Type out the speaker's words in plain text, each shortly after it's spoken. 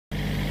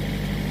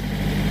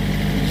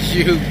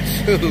You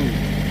too.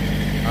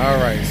 All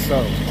right,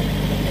 so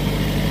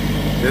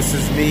this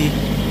is me,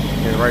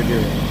 and right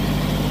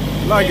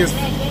there, like it's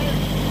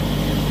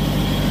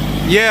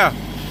yeah.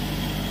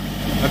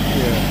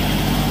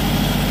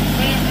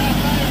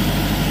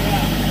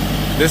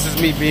 This is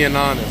me being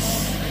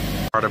honest.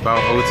 Part about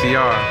OTR.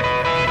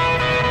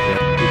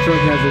 Yeah. The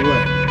truck has a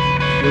what?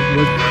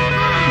 What?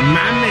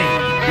 My name.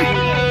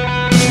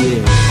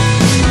 Yeah.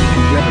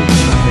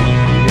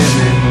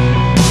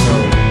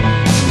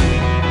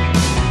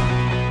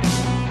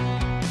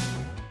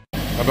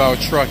 About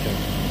trucking,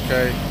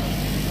 okay?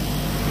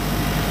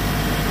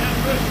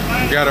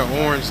 We got an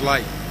orange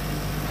light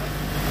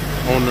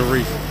on the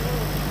reefer.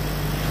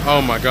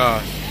 Oh my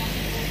gosh.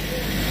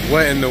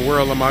 What in the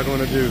world am I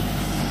gonna do?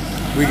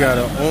 We got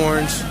an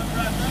orange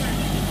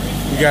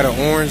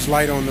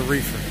light on the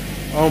reefer.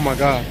 Oh my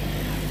God.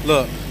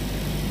 Look.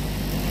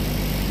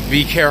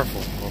 Be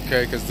careful,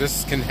 okay? Because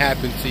this can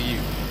happen to you.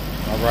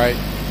 Alright?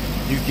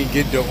 You can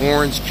get the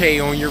orange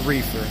K on your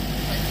reefer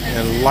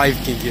and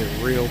life can get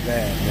real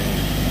bad, man.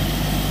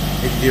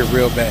 It can get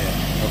real bad,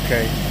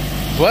 okay?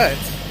 But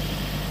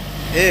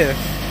if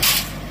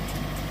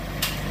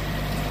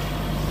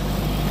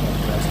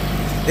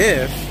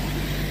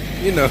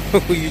you know,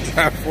 you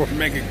drive for a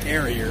mega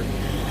carrier,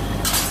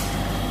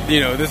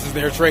 you know, this is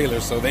their trailer,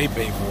 so they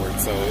pay for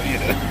it. So, you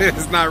know,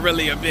 it's not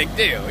really a big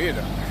deal, you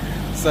know.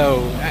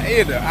 So,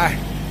 you know,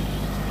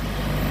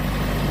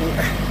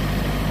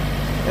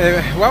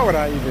 why would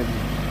I even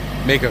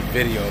make a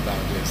video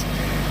about this,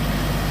 man?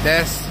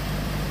 That's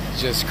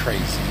just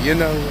crazy, you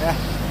know?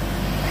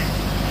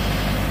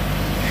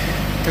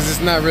 Because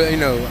it's not really, you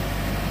know,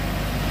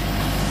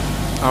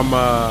 I'm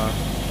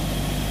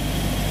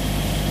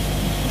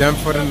done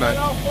for the night.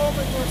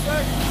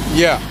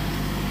 Yeah.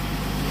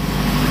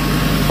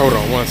 Hold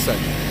on one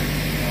second.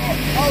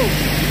 Oh.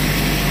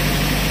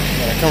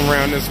 Gotta come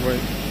around this way.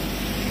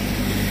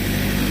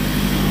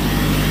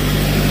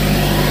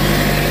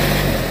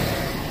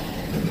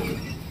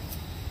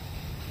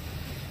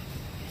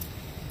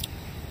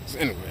 So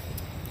anyway,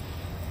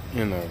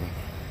 you know,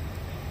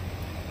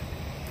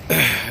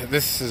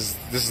 this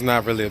is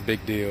not really a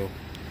big deal.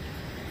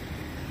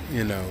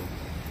 You know,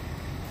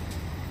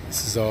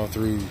 this is all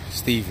through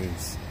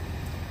Stevens.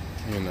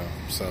 You know,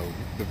 so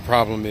the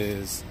problem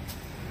is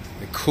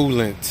the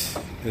coolant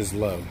is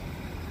low.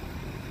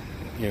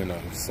 You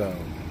know, so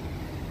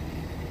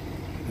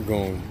we're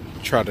going to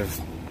try to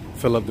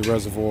fill up the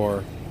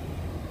reservoir.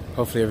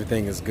 Hopefully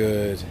everything is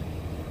good.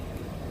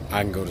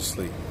 I can go to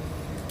sleep.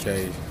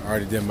 Okay, I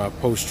already did my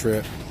post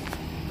trip.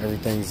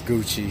 Everything's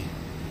Gucci,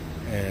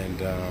 and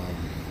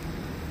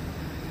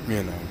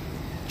you know,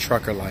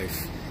 trucker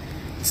life.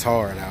 It's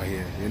hard out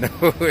here. You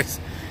know, it's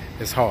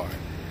hard.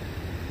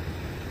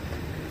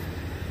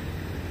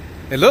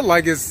 It looked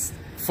like it's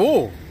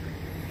full.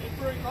 It's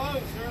pretty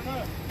close, sure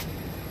enough.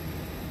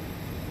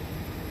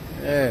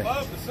 Yeah.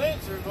 Above the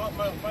sensor is what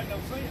make no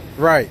sense.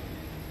 Right.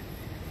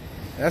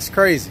 That's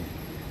crazy.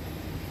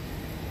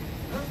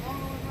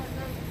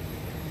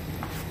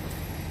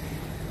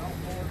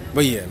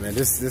 But yeah, man,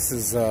 this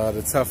is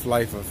the tough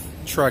life of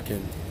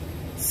trucking.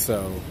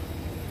 So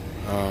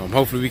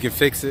hopefully we can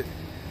fix it,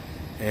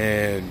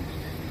 and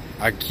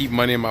I can keep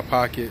money in my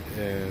pocket,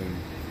 and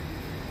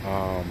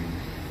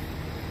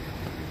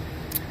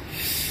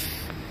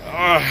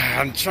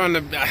I'm trying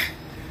to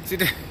see,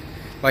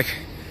 like,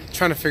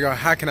 trying to figure out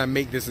how can I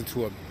make this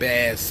into a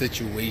bad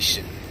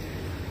situation.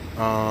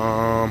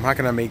 How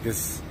can I make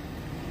this?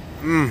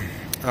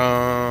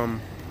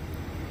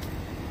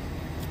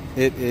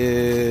 It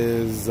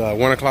is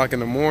 1 o'clock in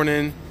the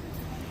morning.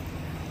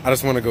 I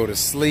just want to go to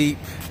sleep.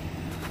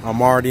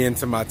 I'm already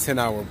into my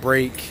 10-hour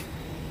break.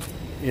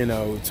 You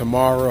know,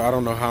 tomorrow, I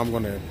don't know how I'm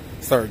going to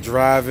start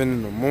driving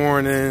in the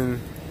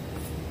morning.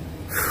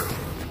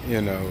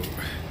 You know,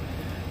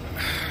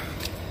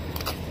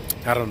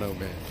 I don't know,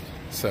 man.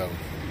 So,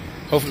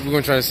 hopefully we're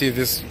going to try to see if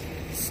this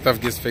stuff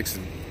gets fixed,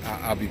 and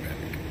I'll be back.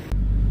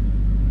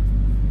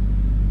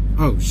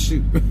 Oh,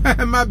 shoot.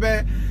 My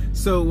bad.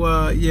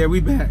 So, yeah,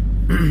 we back.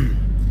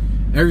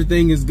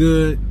 Everything is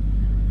good.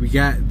 We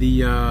got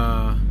the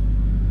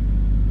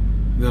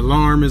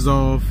alarm is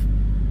off.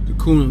 The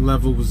coolant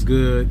level was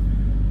good.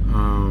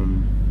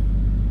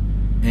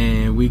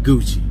 And we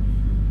Gucci.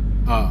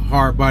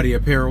 Hard body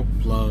apparel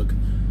plug.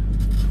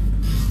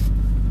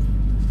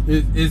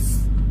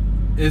 It's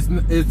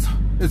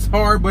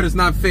hard, but it's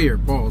not fair.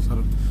 Pause. I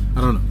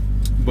don't know.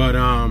 But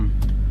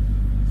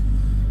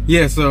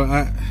yeah. So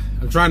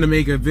I'm trying to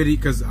make a video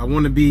because I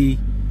want to be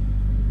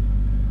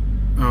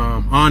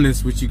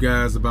honest with you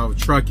guys about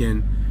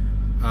trucking.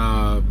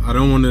 I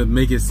don't want to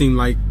make it seem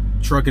like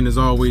trucking is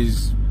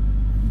always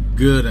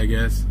good, I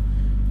guess.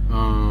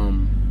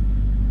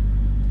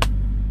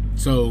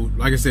 So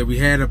like I said, we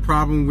had a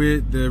problem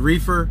with the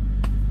reefer,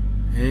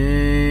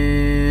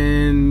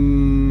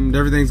 and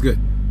everything's good.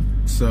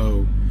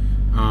 So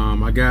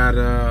I got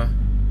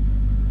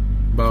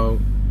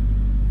about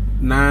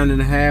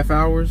 9.5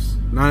 hours.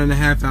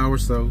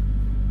 So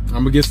I'm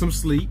gonna get some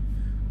sleep.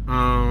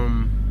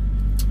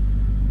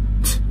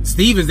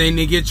 Stevens ain't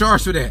even get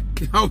charged for that.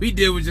 All we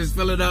did was just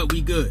fill it up.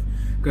 We good.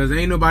 Because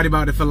ain't nobody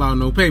about to fill out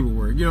no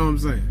paperwork. You know what I'm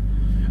saying?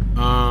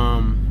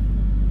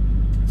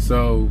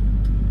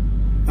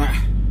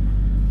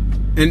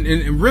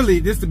 And really,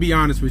 just to be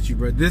honest with you,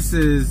 bro, this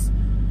is,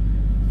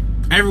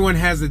 everyone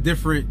has a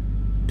different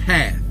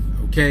path,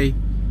 okay?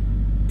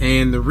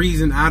 And the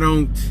reason I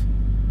don't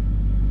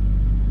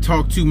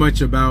talk too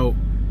much about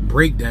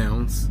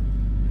breakdowns,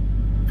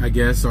 I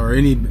guess, or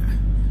any,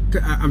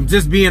 I'm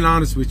just being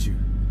honest with you,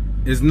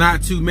 is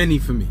not too many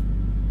for me,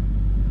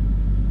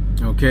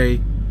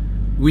 okay?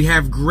 We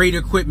have great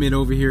equipment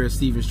over here at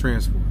Stevens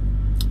Transport.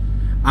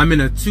 I'm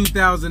in a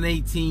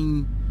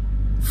 2018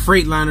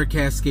 Freightliner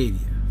Cascadia.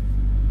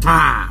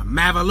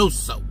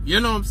 Mavaloso. You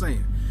know what I'm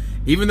saying?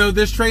 Even though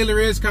this trailer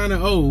is kind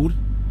of old,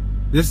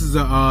 this is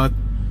a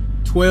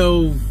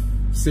 12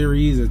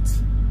 series. It's,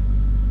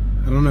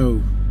 I don't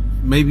know,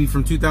 maybe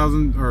from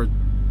 2000 or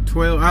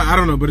 12. I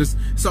don't know, but it's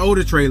an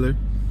older trailer.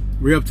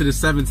 We're up to the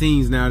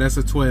 17s now. That's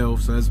a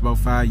 12, so that's about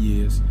 5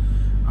 years.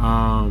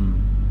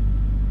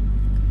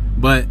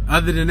 But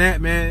other than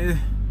that, man,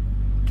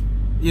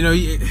 you know,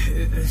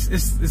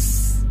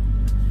 it's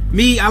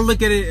me, I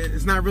look at it,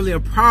 it's not really a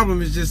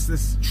problem. It's just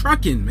this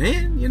trucking,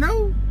 man, you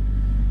know?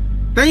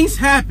 Things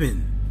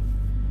happen.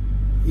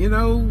 You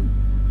know,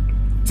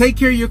 take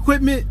care of your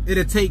equipment,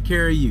 it'll take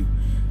care of you.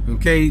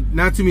 Okay?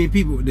 Not too many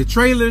people. The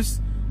trailers,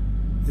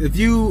 if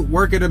you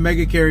work at a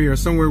mega carrier or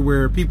somewhere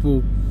where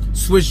people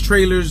switch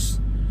trailers,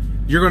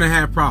 you're going to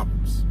have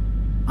problems.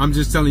 I'm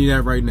just telling you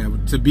that right now,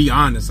 to be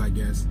honest, I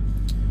guess.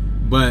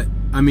 But,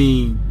 I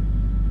mean,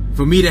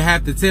 for me to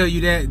have to tell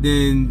you that,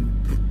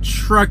 then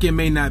trucking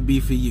may not be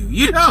for you.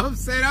 You know what I'm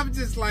saying? I'm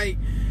just like,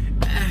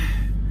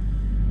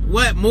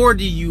 what more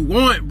do you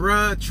want,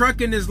 bruh?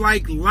 Trucking is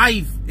like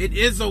life. It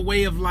is a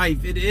way of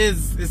life.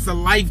 It's a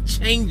life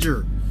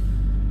changer.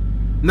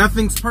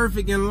 Nothing's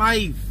perfect in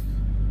life.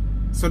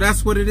 So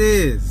that's what it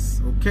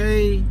is,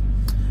 okay?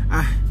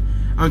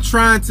 I'm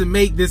trying to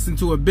make this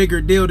into a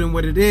bigger deal than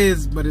what it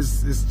is, but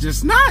it's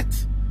just not.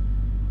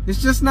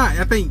 It's just not.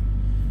 I think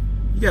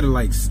you gotta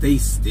like stay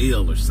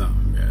still or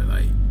something, bro.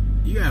 Like,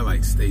 you gotta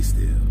like stay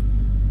still.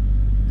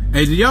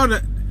 Hey, do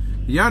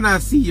y'all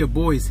not see your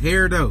boy's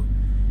hair though?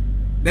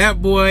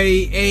 That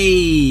boy,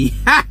 hey,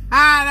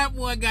 that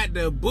boy got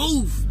the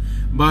booth.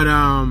 But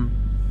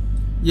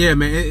yeah,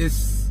 man,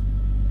 it's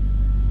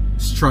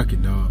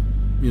trucking, dog.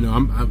 You know,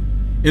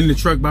 I'm in the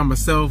truck by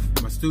myself.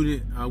 My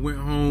student went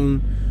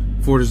home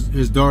for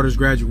his daughter's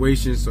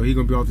graduation, so he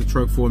gonna be off the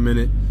truck for a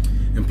minute.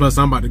 And plus,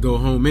 I'm about to go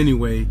home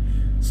anyway.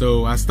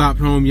 So I stopped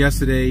home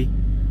yesterday.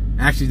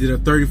 Actually did a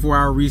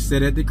 34-hour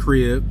reset at the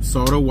crib.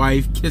 Saw the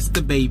wife, kissed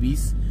the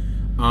babies.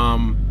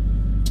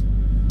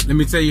 Let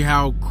me tell you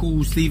how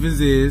cool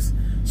Stevens is.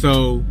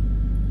 So,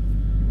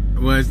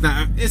 well,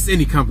 it's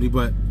any company,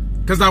 but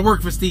because I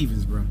work for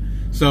Stevens, bro.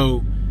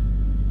 So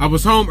I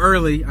was home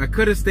early. I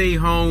could have stayed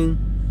home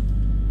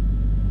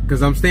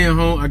because I'm staying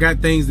home. I got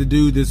things to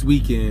do this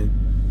weekend,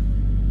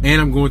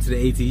 and I'm going to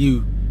the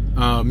ATU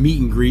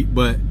meet and greet.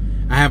 But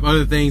I have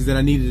other things that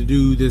I needed to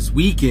do this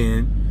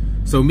weekend.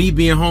 So me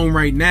being home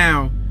right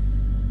now,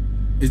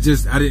 it's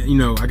just, I didn't, you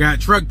know, I got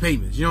truck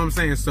payments, you know what I'm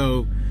saying?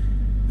 So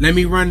let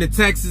me run to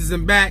Texas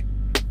and back,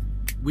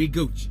 we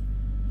Gucci.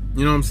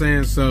 You know what I'm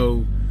saying?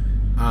 So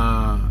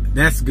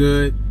that's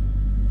good.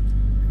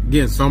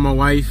 Again, saw my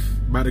wife,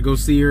 about to go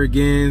see her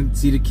again,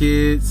 see the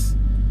kids.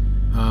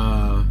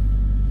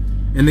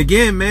 And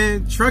again,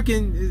 man,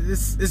 trucking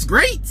is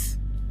great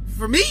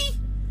for me.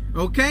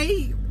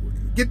 Okay?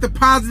 Get the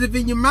positive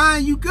in your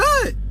mind, you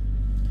good.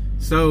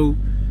 So,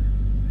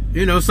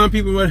 you know, some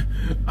people were,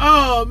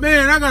 oh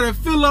man, I gotta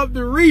fill up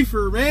the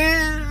reefer,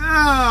 man.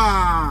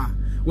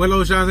 Well,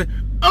 O'Shawn said,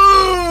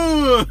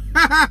 oh,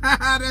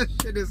 that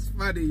shit is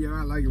funny, yo.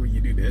 I like it when you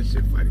do that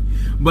shit funny.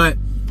 But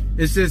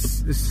it's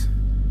just,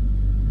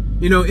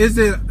 you know, is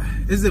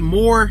it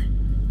more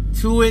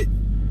to it?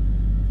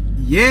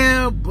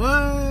 Yeah,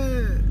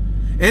 but,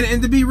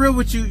 and to be real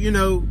with you, you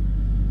know,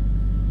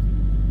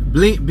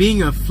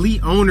 being a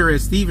fleet owner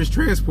at Stevens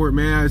Transport,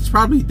 man, it's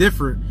probably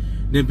different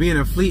than being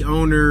a fleet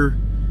owner,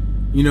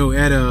 you know,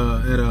 at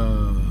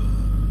a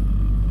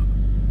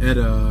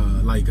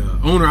like a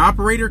owner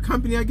operator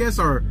company, I guess,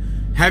 or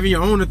having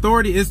your own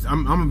authority.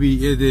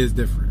 It is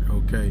different,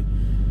 okay,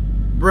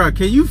 bruh.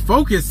 Can you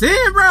focus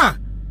in, bruh?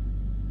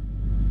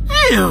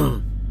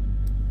 Damn.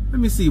 Let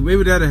me see,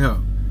 maybe that'll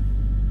help.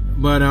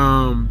 But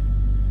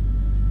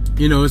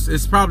you know,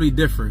 it's probably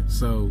different.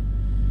 So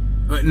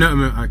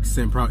no, I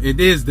said probably it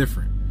is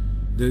different.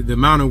 The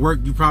amount of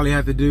work you probably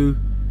have to do,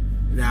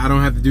 I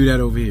don't have to do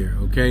that over here.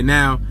 Okay,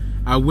 now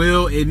I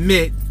will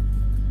admit,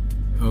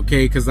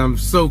 okay, because I'm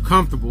so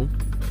comfortable,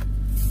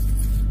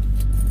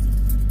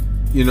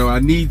 you know, I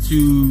need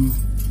to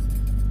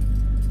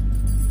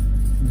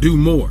do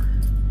more.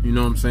 You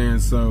know what I'm saying?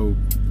 So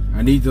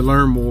I need to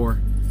learn more,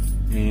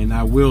 and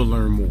I will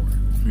learn more.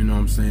 You know what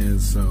I'm saying?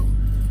 So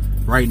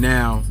right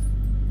now,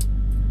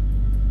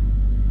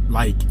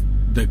 like,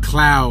 the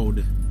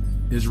cloud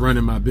is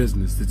running my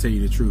business, to tell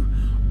you the truth.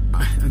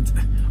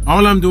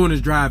 All I'm doing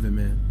is driving,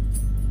 man.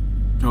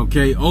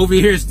 Okay, over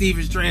here,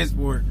 Stevens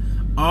Transport,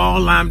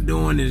 all I'm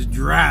doing is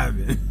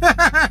driving.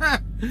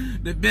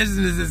 The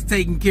business is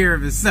taking care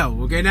of itself.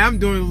 Okay, now I'm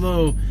doing a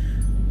little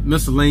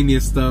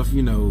miscellaneous stuff,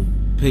 you know,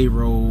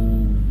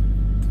 payroll,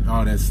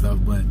 all that stuff,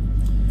 but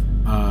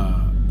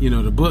you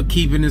know, the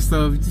bookkeeping and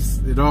stuff,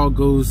 it all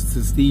goes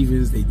to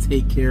Stevens. They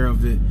take care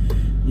of it.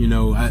 You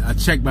know, I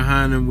check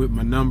behind them with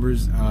my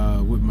numbers,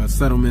 with my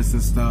settlements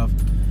and stuff.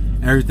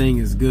 Everything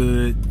is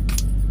good.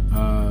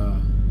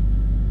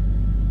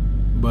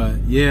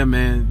 But yeah,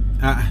 man,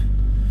 I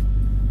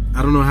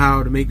don't know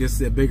how to make this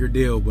a bigger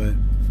deal, but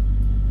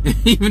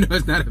even though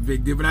it's not a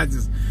big deal, but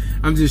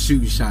I'm just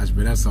shooting shots,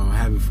 but that's all,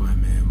 having fun,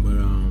 man. But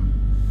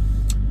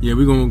yeah,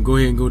 we're gonna go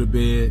ahead and go to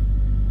bed.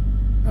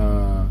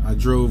 I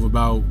drove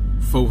about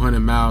 400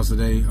 miles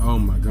today. Oh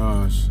my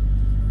gosh.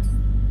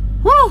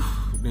 Woo!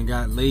 Then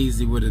got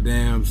lazy with a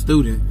damn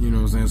student, you know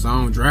what I'm saying? So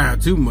I don't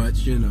drive too much,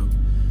 you know.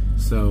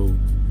 So,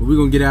 but we're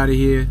gonna get out of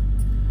here.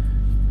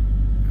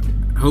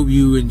 I hope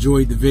you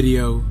enjoyed the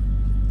video.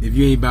 If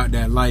you ain't about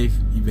that life,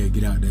 you better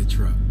get out that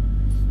truck.